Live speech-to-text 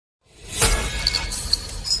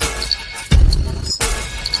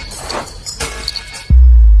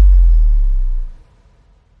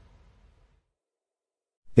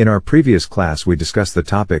In our previous class we discussed the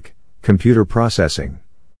topic, computer processing.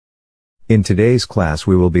 In today's class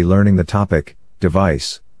we will be learning the topic,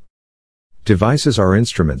 device. Devices are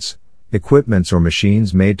instruments, equipments or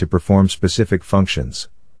machines made to perform specific functions.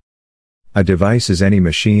 A device is any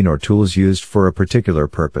machine or tools used for a particular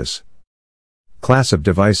purpose. Class of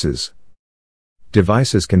devices.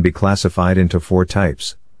 Devices can be classified into 4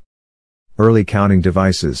 types. Early counting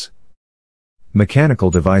devices. Mechanical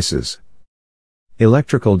devices.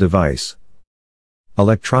 Electrical device.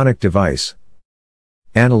 Electronic device.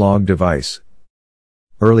 Analog device.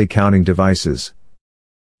 Early counting devices.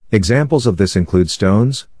 Examples of this include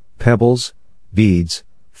stones, pebbles, beads,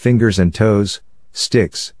 fingers and toes,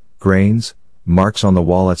 sticks, grains, marks on the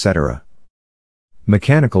wall, etc.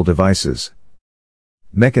 Mechanical devices.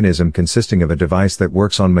 Mechanism consisting of a device that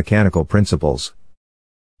works on mechanical principles.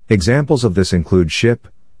 Examples of this include ship,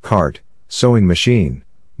 cart, sewing machine,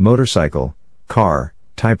 motorcycle, car,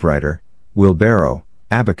 typewriter, wheelbarrow,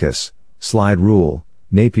 abacus, slide rule,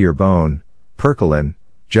 Napier bone, Percolin,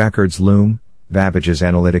 Jacquard's loom, Babbage's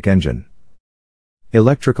analytic engine.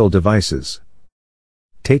 Electrical devices.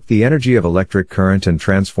 Take the energy of electric current and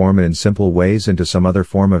transform it in simple ways into some other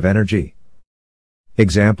form of energy.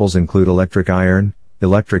 Examples include electric iron,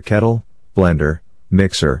 electric kettle, blender,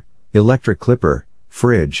 mixer, electric clipper,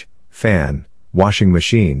 fridge, fan, washing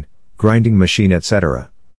machine, grinding machine, etc.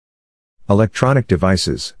 Electronic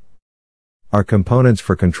devices are components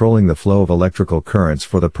for controlling the flow of electrical currents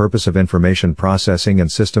for the purpose of information processing and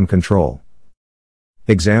system control.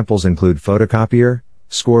 Examples include photocopier,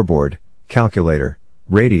 scoreboard, calculator,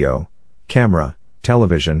 radio, camera,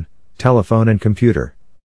 television, telephone and computer.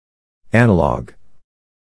 Analog.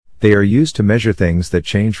 They are used to measure things that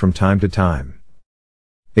change from time to time.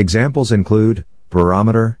 Examples include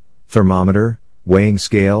barometer, thermometer, weighing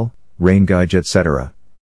scale, rain gauge, etc.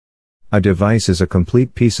 A device is a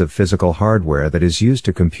complete piece of physical hardware that is used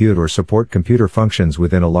to compute or support computer functions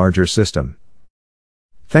within a larger system.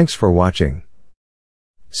 Thanks for watching.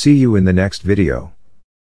 See you in the next video.